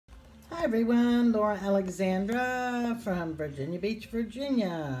Hi everyone, Laura Alexandra from Virginia Beach,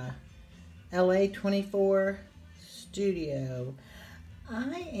 Virginia, LA 24 studio.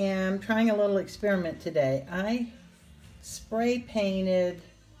 I am trying a little experiment today. I spray painted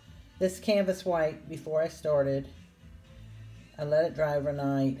this canvas white before I started. I let it dry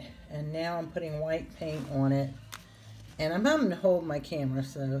overnight and now I'm putting white paint on it. And I'm having to hold my camera,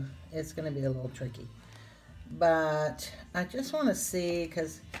 so it's going to be a little tricky. But I just want to see,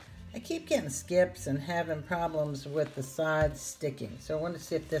 because I keep getting skips and having problems with the sides sticking. So I want to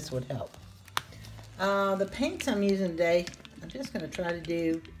see if this would help. The paints I'm using today, I'm just going to try to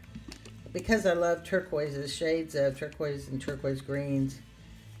do, because I love turquoises, shades of turquoise and turquoise greens.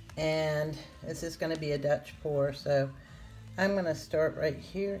 And this is going to be a Dutch pour, so I'm going to start right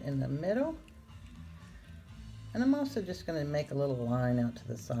here in the middle. And I'm also just going to make a little line out to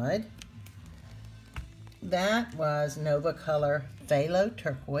the side. That was Nova Color Phthalo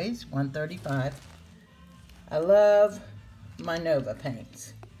Turquoise 135. I love my Nova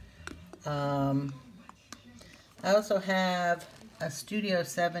paints. I also have a Studio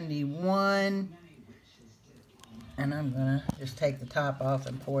 71. And I'm going to just take the top off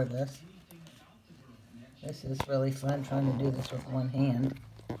and pour this. This is really fun trying to do this with one hand.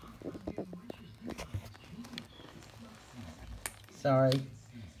 Sorry.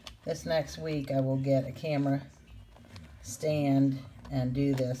 This next week I will get a camera stand and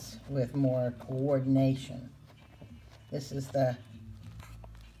do this with more coordination. This is the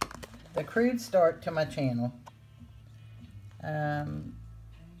crude start to my channel.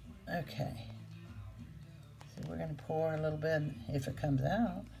 Okay. So we're going to pour a little bit if it comes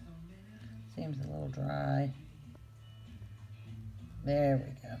out. Seems a little dry. There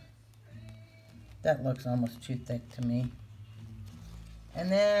we go. That looks almost too thick to me. And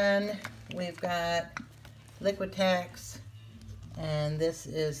then we've got Liquitex, and this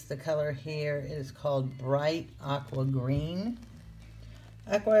is the color here. It is called Bright Aqua Green.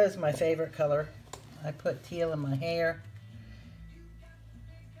 Aqua is my favorite color. I put teal in my hair.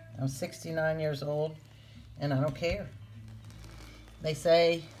 I'm 69 years old, and I don't care. They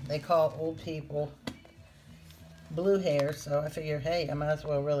say they call old people blue hair, so I figure, hey, I might as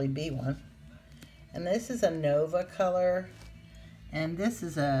well really be one. And this is a Nova color. And this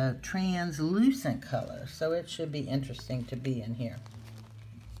is a translucent color, so it should be interesting to be in here.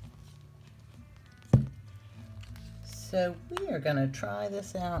 So we are going to try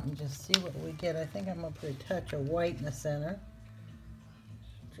this out and just see what we get. I think I'm going to put a touch of white in the center,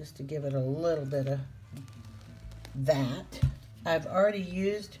 just to give it a little bit of that. I've already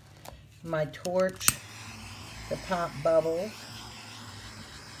used my torch to pop bubbles.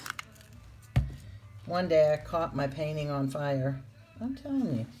 One day I caught my painting on fire. I'm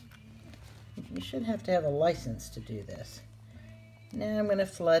telling you, you should have to have a license to do this. Now I'm going to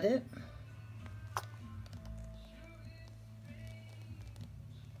flood it.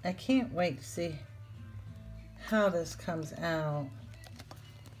 I can't wait to see how this comes out.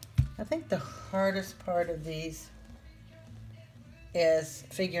 I think the hardest part of these is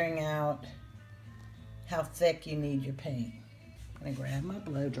figuring out how thick you need your paint. I'm going to grab my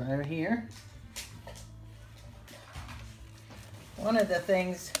blow dryer here. One of the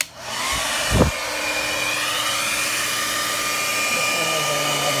things, this one is a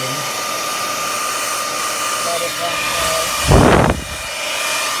lot in. Let it run hard.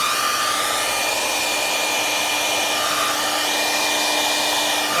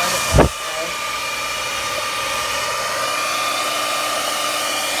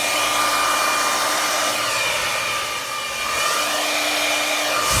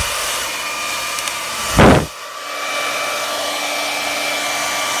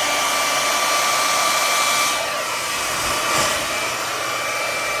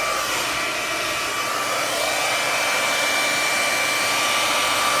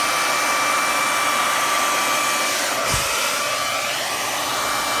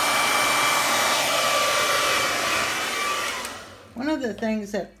 One of the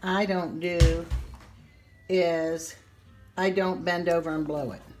things that I don't do is I don't bend over and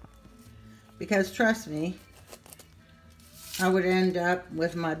blow it. Because trust me, I would end up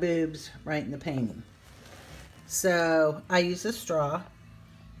with my boobs right in the painting. So I use a straw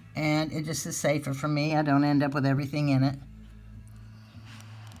and it just is safer for me. I don't end up with everything in it.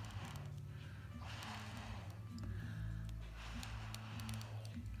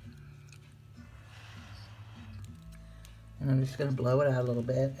 And I'm just going to blow it out a little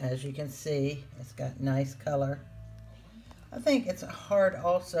bit. As you can see, it's got nice color. I think it's hard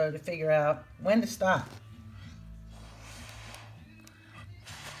also to figure out when to stop.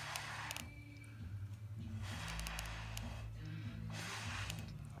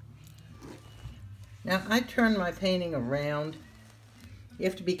 Now I turn my painting around. You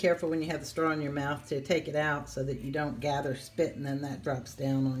have to be careful when you have the straw in your mouth to take it out so that you don't gather spit and then that drops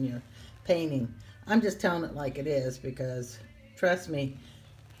down on your painting. I'm just telling it like it is because, trust me,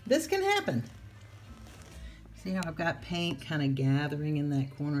 this can happen. See how I've got paint kind of gathering in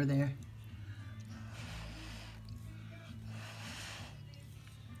that corner there?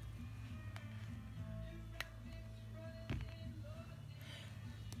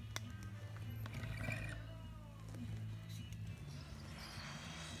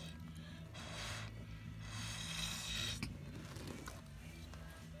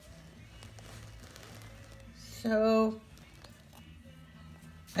 So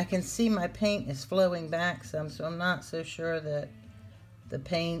I can see my paint is flowing back some, so I'm not so sure that the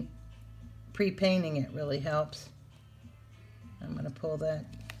paint, pre-painting it really helps. I'm going to pull that,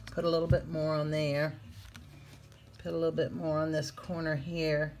 put a little bit more on there, put a little bit more on this corner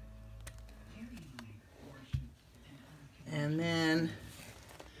here, and then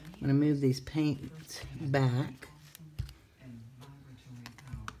I'm going to move these paints back.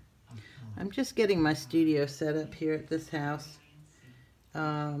 I'm just getting my studio set up here at this house.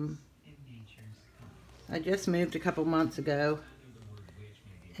 I just moved a couple months ago,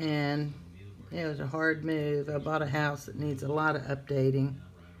 and it was a hard move. I bought a house that needs a lot of updating.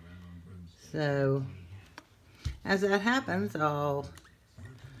 So, as that happens, I'll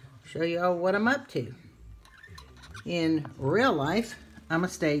show you all what I'm up to. In real life, I'm a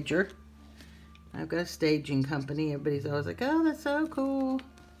stager. I've got a staging company. Everybody's always like, oh, that's so cool.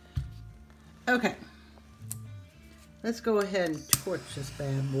 Okay, let's go ahead and torch this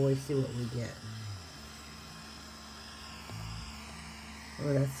bad boy, see what we get.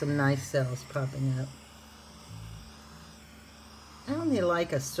 Oh, that's some nice cells popping up. I only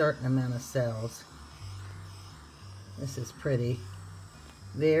like a certain amount of cells. This is pretty.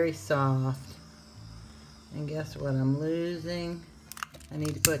 Very soft. And guess what I'm losing? I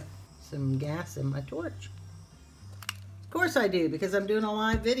need to put some gas in my torch. Of course I do, because I'm doing a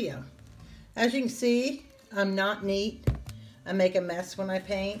live video. As you can see, I'm not neat. I make a mess when I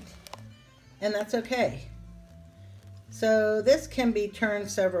paint, and that's okay. So this can be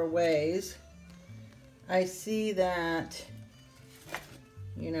turned several ways. I see that,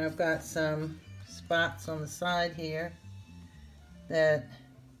 you know, I've got some spots on the side here that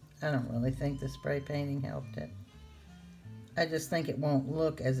I don't really think the spray painting helped it. I just think it won't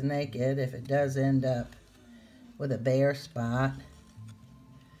look as naked if it does end up with a bare spot.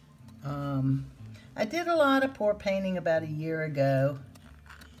 I did a lot of pour painting about a year ago,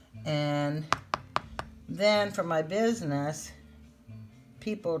 and then for my business,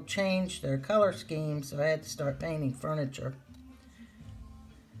 people changed their color scheme, so I had to start painting furniture.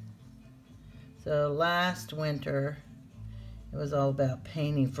 So last winter, it was all about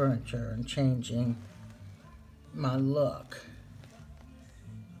painting furniture and changing my look.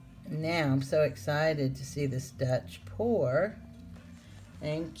 Now I'm so excited to see this Dutch pour.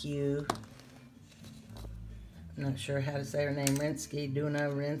 Thank you. I'm not sure how to say her name. Renske Duna.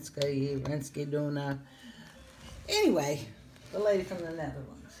 Anyway, the lady from the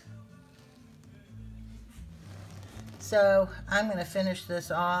Netherlands. So I'm going to finish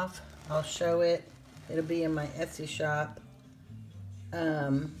this off. I'll show it. It'll be in my Etsy shop.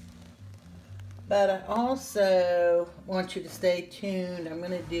 But I also want you to stay tuned. I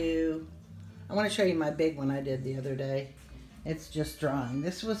want to show you my big one I did the other day. It's just drawing.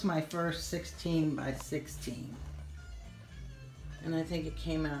 This was my first 16 by 16. And I think it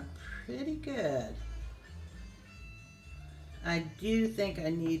came out pretty good. I do think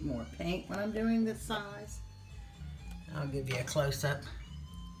I need more paint when I'm doing this size. I'll give you a close-up.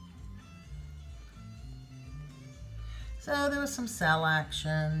 So there was some cell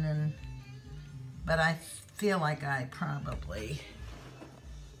action, but I feel like I probably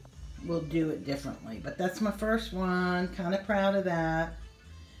will do it differently. But that's my first one, kind of proud of that.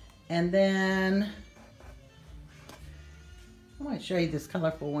 And then I want to show you this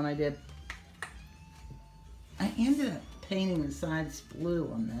colorful one I did. I ended up painting the sides blue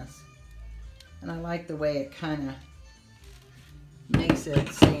on this, and I like the way it kind of makes it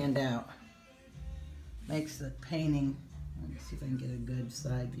stand out. Makes the painting, let me see if I can get a good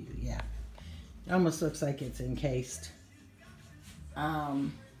side view. Yeah, it almost looks like it's encased.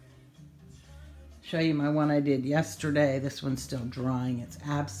 Show you my one I did yesterday. This one's still drying. It's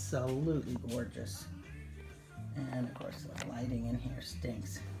absolutely gorgeous. And of course the lighting in here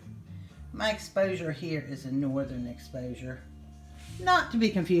stinks. My exposure here is a northern exposure, not to be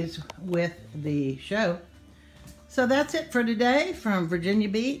confused with the show. So that's it for today from Virginia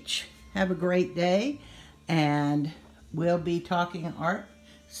Beach. Have a great day, and we'll be talking art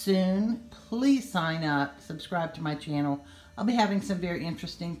soon. Please sign up, subscribe to my channel. I'll be having some very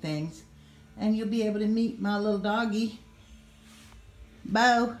interesting things, and you'll be able to meet my little doggy,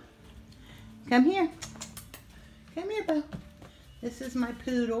 Bo. Come here. Come here, Bo. This is my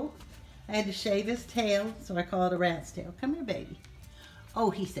poodle. I had to shave his tail, so I call it a rat's tail. Come here, baby. Oh,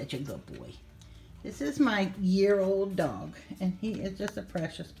 he's such a good boy. This is my year-old dog, and he is just a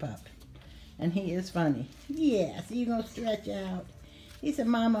precious pup. And he is funny. Yes, you gonna stretch out. He said,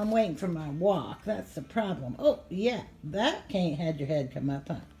 Mom, I'm waiting for my walk. That's the problem. Oh, yeah, that can't had your head come up,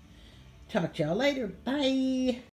 huh? Talk to y'all later. Bye.